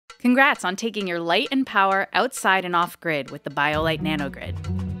Congrats on taking your light and power outside and off-grid with the BioLite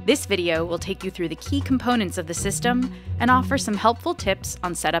NanoGrid. This video will take you through the key components of the system and offer some helpful tips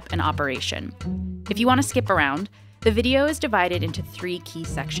on setup and operation. If you want to skip around, the video is divided into 3 key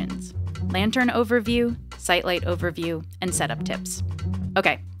sections: Lantern Overview, SiteLight Overview, and Setup Tips.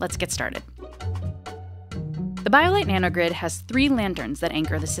 Okay, let's get started. The BioLite NanoGrid has 3 lanterns that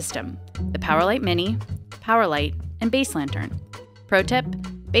anchor the system: the PowerLight Mini, PowerLight, and BaseLantern. Pro tip: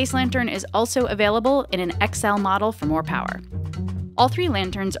 BaseLantern is also available in an XL model for more power. All 3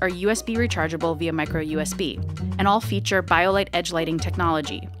 lanterns are USB rechargeable via micro USB, and all feature BioLite edge lighting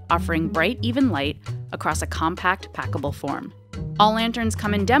technology, offering bright, even light across a compact, packable form. All lanterns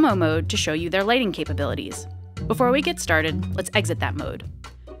come in demo mode to show you their lighting capabilities. Before we get started, let's exit that mode.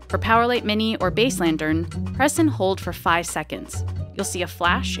 For PowerLight Mini or BaseLantern, press and hold for 5 seconds. You'll see a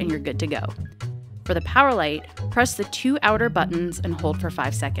flash and you're good to go. For the PowerLight, press the 2 outer buttons and hold for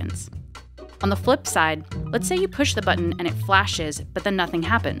 5 seconds. On the flip side, let's say you push the button and it flashes, but then nothing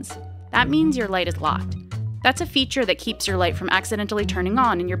happens. That means your light is locked. That's a feature that keeps your light from accidentally turning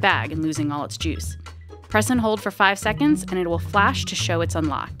on in your bag and losing all its juice. Press and hold for 5 seconds and it will flash to show it's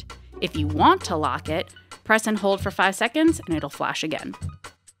unlocked. If you want to lock it, press and hold for 5 seconds and it'll flash again.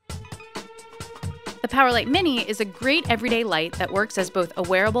 The PowerLight Mini is a great everyday light that works as both a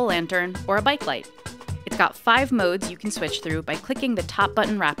wearable lantern or a bike light. It's got 5 modes you can switch through by clicking the top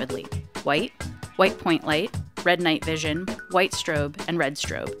button rapidly: white, white point light, red night vision, white strobe, and red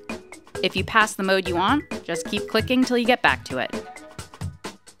strobe. If you pass the mode you want, just keep clicking till you get back to it.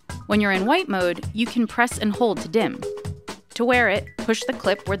 When you're in white mode, you can press and hold to dim. To wear it, push the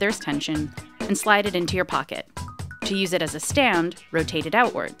clip where there's tension and slide it into your pocket. To use it as a stand, rotate it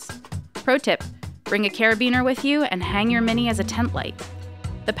outwards. Pro tip: bring a carabiner with you and hang your Mini as a tent light.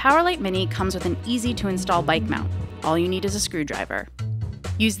 The PowerLight Mini comes with an easy-to-install bike mount. All you need is a screwdriver.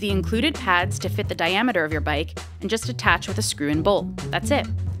 Use the included pads to fit the diameter of your bike and just attach with a screw and bolt. That's it.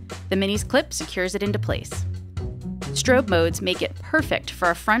 The Mini's clip secures it into place. Strobe modes make it perfect for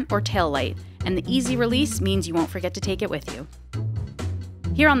a front or tail light, and the easy release means you won't forget to take it with you.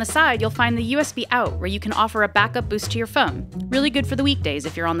 Here on the side, you'll find the USB out, where you can offer a backup boost to your phone. Really good for the weekdays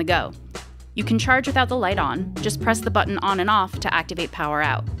if you're on the go. You can charge without the light on. Just press the button on and off to activate power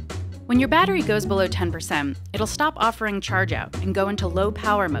out. When your battery goes below 10%, it'll stop offering charge out and go into low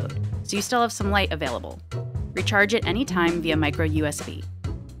power mode, so you still have some light available. Recharge it anytime via micro USB.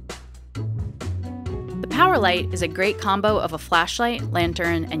 The PowerLight is a great combo of a flashlight,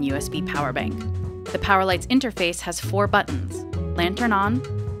 lantern, and USB power bank. The PowerLight's interface has 4 buttons: lantern on,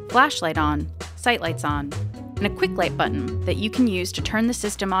 flashlight on, sight lights on, and a quick light button that you can use to turn the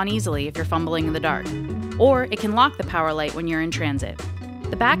system on easily if you're fumbling in the dark. Or it can lock the PowerLight when you're in transit.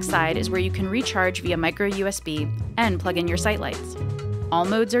 The back side is where you can recharge via micro USB and plug in your sight lights. All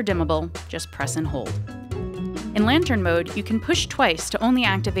modes are dimmable, just press and hold. In lantern mode, you can push twice to only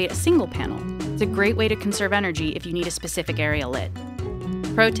activate a single panel. It's a great way to conserve energy if you need a specific area lit.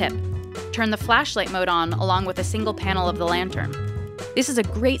 Pro tip: turn the flashlight mode on along with a single panel of the lantern. This is a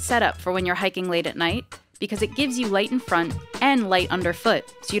great setup for when you're hiking late at night, because it gives you light in front and light underfoot,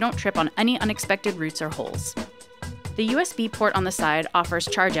 so you don't trip on any unexpected roots or holes. The USB port on the side offers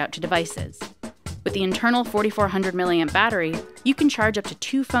charge out to devices. With the internal 4400 mAh battery, you can charge up to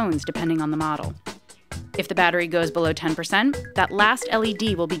 2 phones depending on the model. If the battery goes below 10%, that last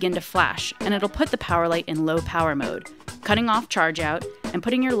LED will begin to flash, and it'll put the PowerLight in low power mode, cutting off charge out and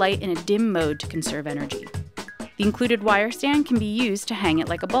putting your light in a dim mode to conserve energy. The included wire stand can be used to hang it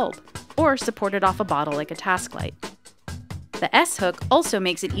like a bulb, or support it off a bottle like a task light. The S-hook also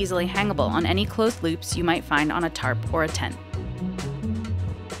makes it easily hangable on any closed loops you might find on a tarp or a tent.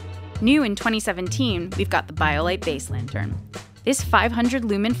 New in 2017, we've got the BioLite BaseLantern. This 500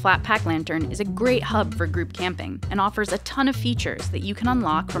 lumen flat pack lantern is a great hub for group camping and offers a ton of features that you can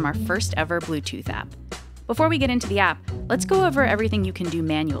unlock from our first ever Bluetooth app. Before we get into the app, let's go over everything you can do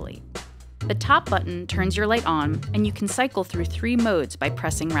manually. The top button turns your light on, and you can cycle through 3 modes by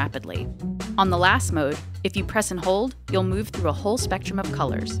pressing rapidly. On the last mode, if you press and hold, you'll move through a whole spectrum of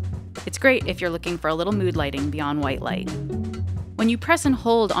colors. It's great if you're looking for a little mood lighting beyond white light. When you press and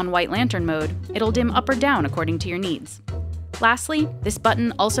hold on white lantern mode, it'll dim up or down according to your needs. Lastly, this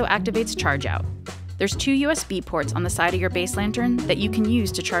button also activates charge out. There's 2 USB ports on the side of your base lantern that you can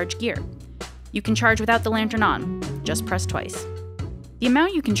use to charge gear. You can charge without the lantern on. Just press twice. The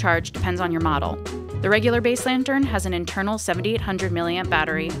amount you can charge depends on your model. The regular base lantern has an internal 7800 mAh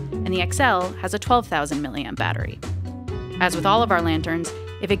battery, and the XL has a 12,000 mAh battery. As with all of our lanterns,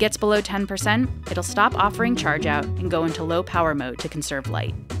 if it gets below 10%, it'll stop offering charge out and go into low power mode to conserve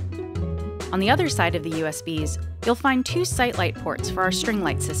light. On the other side of the USBs, you'll find 2 SiteLight ports for our string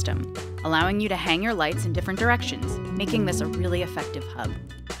light system, allowing you to hang your lights in different directions, making this a really effective hub.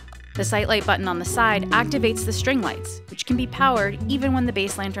 The SiteLight button on the side activates the string lights, which can be powered even when the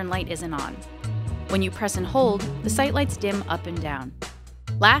BaseLantern light isn't on. When you press and hold, the SiteLights dim up and down.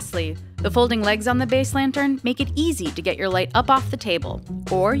 Lastly, the folding legs on the BaseLantern make it easy to get your light up off the table,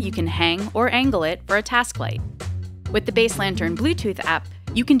 or you can hang or angle it for a task light. With the BaseLantern Bluetooth app,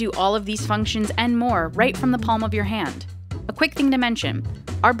 you can do all of these functions and more right from the palm of your hand. A quick thing to mention,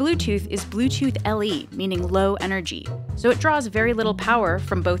 our Bluetooth is Bluetooth LE, meaning low energy, so it draws very little power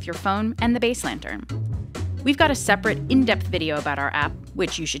from both your phone and the BaseLantern. We've got a separate in-depth video about our app,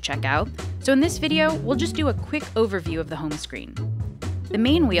 which you should check out, so in this video, we'll just do a quick overview of the home screen. The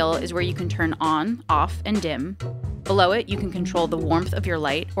main wheel is where you can turn on, off, and dim. Below it, you can control the warmth of your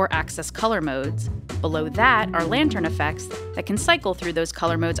light or access color modes. Below that are lantern effects that can cycle through those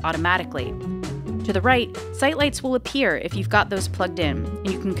color modes automatically. To the right, SiteLights will appear if you've got those plugged in,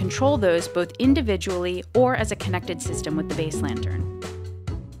 and you can control those both individually or as a connected system with the BaseLantern.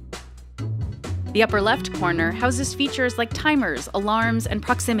 The upper left corner houses features like timers, alarms, and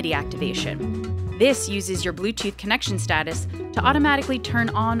proximity activation. This uses your Bluetooth connection status to automatically turn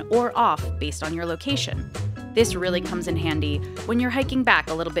on or off based on your location. This really comes in handy when you're hiking back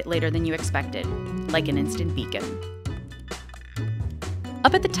a little bit later than you expected, like an instant beacon.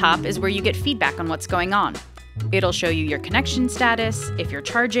 Up at the top is where you get feedback on what's going on. It'll show you your connection status, if you're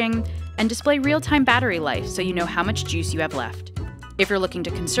charging, and display real-time battery life so you know how much juice you have left. If you're looking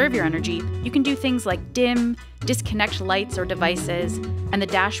to conserve your energy, you can do things like dim, disconnect lights or devices, and the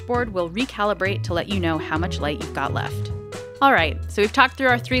dashboard will recalibrate to let you know how much light you've got left. All right, so we've talked through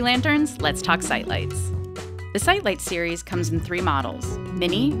our 3 lanterns, let's talk SiteLights. The SiteLight series comes in 3 models,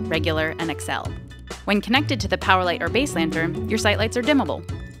 Mini, Regular, and XL. When connected to the PowerLight or BaseLantern, your SiteLights are dimmable.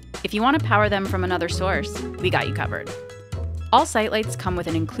 If you want to power them from another source, we got you covered. All SiteLights come with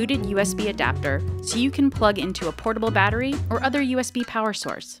an included USB adapter, so you can plug into a portable battery or other USB power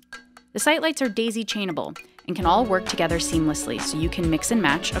source. The SiteLights are daisy-chainable and can all work together seamlessly, so you can mix and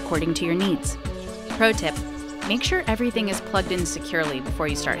match according to your needs. Pro tip, make sure everything is plugged in securely before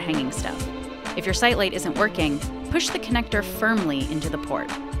you start hanging stuff. If your SiteLight isn't working, push the connector firmly into the port.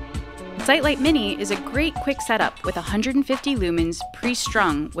 SiteLight Mini is a great quick setup with 150 lumens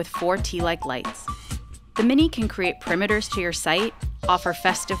pre-strung with 4 T-like lights. The Mini can create perimeters to your site, offer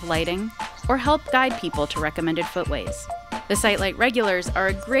festive lighting, or help guide people to recommended footways. The SiteLight Regulars are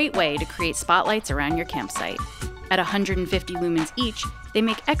a great way to create spotlights around your campsite. At 150 lumens each, they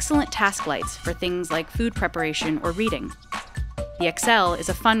make excellent task lights for things like food preparation or reading. The XL is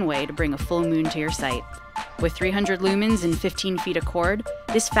a fun way to bring a full moon to your site. With 300 lumens and 15 feet of cord,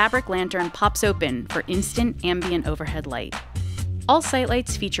 this fabric lantern pops open for instant ambient overhead light. All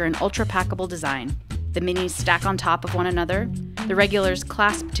SiteLights feature an ultra-packable design. The Minis stack on top of one another, the Regulars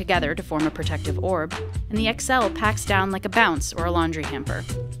clasp together to form a protective orb, and the XL packs down like a bounce or a laundry hamper.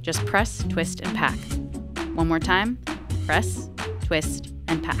 Just press, twist, and pack. One more time, press, twist,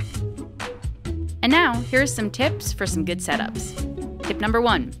 and pack. And now, here are some tips for some good setups. Tip number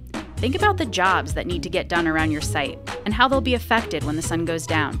 1, think about the jobs that need to get done around your site and how they'll be affected when the sun goes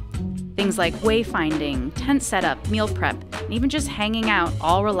down. Things like wayfinding, tent setup, meal prep, and even just hanging out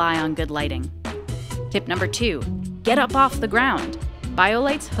all rely on good lighting. Tip number 2, get up off the ground.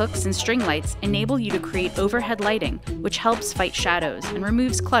 BioLite's hooks and string lights enable you to create overhead lighting, which helps fight shadows and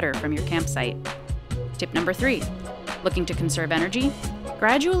removes clutter from your campsite. Tip number 3, looking to conserve energy?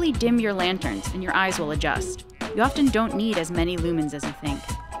 Gradually dim your lanterns and your eyes will adjust. You often don't need as many lumens as you think.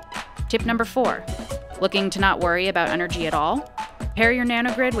 Tip number 4, looking to not worry about energy at all? Pair your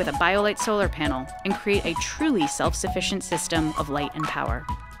NanoGrid with a BioLite solar panel and create a truly self-sufficient system of light and power.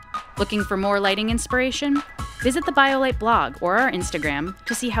 Looking for more lighting inspiration? Visit the BioLite blog or our Instagram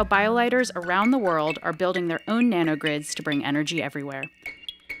to see how BioLiters around the world are building their own nanogrids to bring energy everywhere.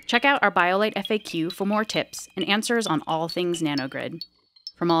 Check out our BioLite FAQ for more tips and answers on all things nanogrid.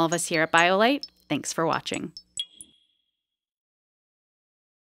 From all of us here at BioLite, thanks for watching.